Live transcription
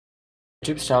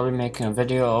So I'll be making a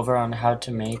video over on how to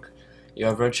make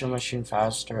your virtual machine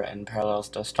faster in Parallels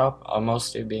Desktop. I'll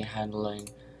mostly be handling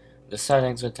the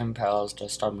settings within Parallels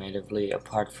Desktop natively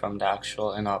apart from the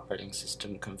actual in-operating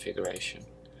system configuration.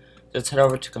 Let's head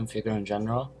over to Configure in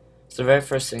general. So the very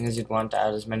first thing is you'd want to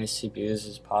add as many CPUs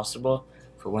as possible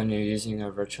for when you're using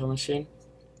your virtual machine.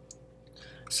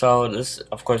 So this,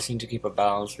 of course, you need to keep a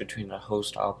balance between the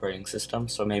host operating system,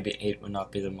 so maybe 8 would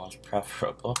not be the most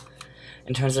preferable.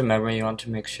 In terms of memory, you want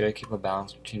to make sure you keep a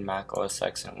balance between Mac OS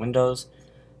X and Windows,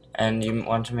 and you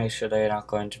want to make sure that you're not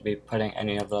going to be putting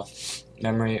any of the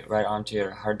memory right onto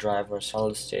your hard drive or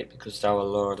solid state, because that will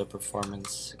lower the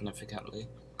performance significantly.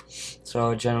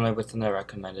 So generally within the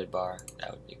recommended bar,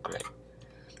 that would be great.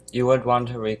 You would want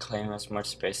to reclaim as much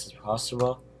space as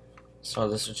possible, so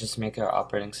this would just make your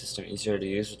operating system easier to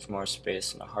use with more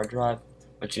space in the hard drive,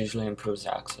 which usually improves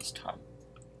access time.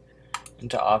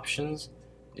 Into options,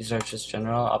 these are just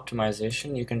general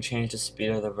optimization. You can change the speed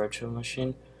of the virtual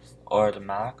machine or the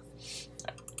Mac,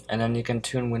 and then you can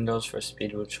tune Windows for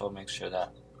speed, which will make sure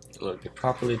that it will be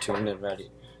properly tuned and ready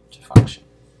to function.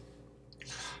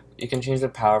 You can change the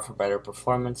power for better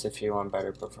performance if you want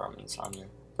better performance on your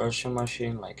virtual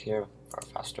machine, like here for a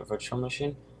faster virtual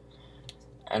machine.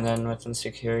 And then within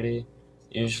security,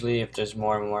 usually if there's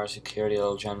more and more security,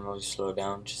 it'll generally slow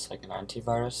down, just like an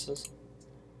antivirus is.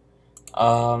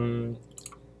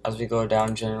 As we go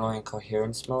down generally in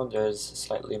coherence mode, there's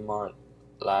slightly more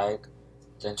lag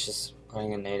than just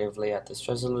putting it natively at this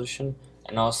resolution.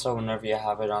 And also whenever you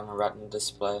have it on a retina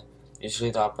display,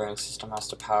 usually the operating system has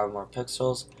to power more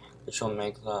pixels, which will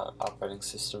make the operating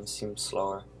system seem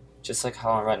slower. Just like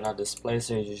how on retina displays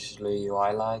there's usually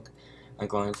UI lag and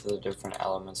going through the different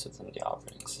elements within the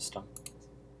operating system.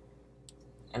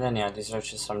 And then yeah, these are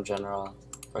just some general,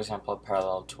 for example,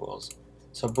 parallel tools.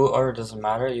 So boot order doesn't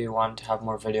matter. You want to have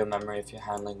more video memory if you're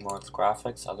handling more with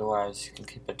graphics, otherwise you can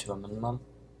keep it to a minimum.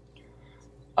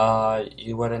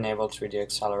 You would enable 3D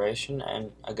acceleration,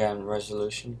 and again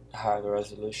resolution. The higher the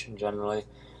resolution, generally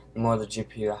the more the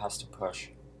GPU has to push.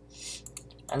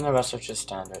 And the rest are just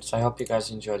standard. So I hope you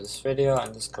guys enjoyed this video,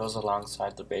 and this goes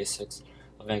alongside the basics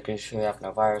of making sure you have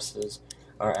no viruses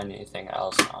or anything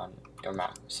else on your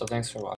Mac. So thanks for watching.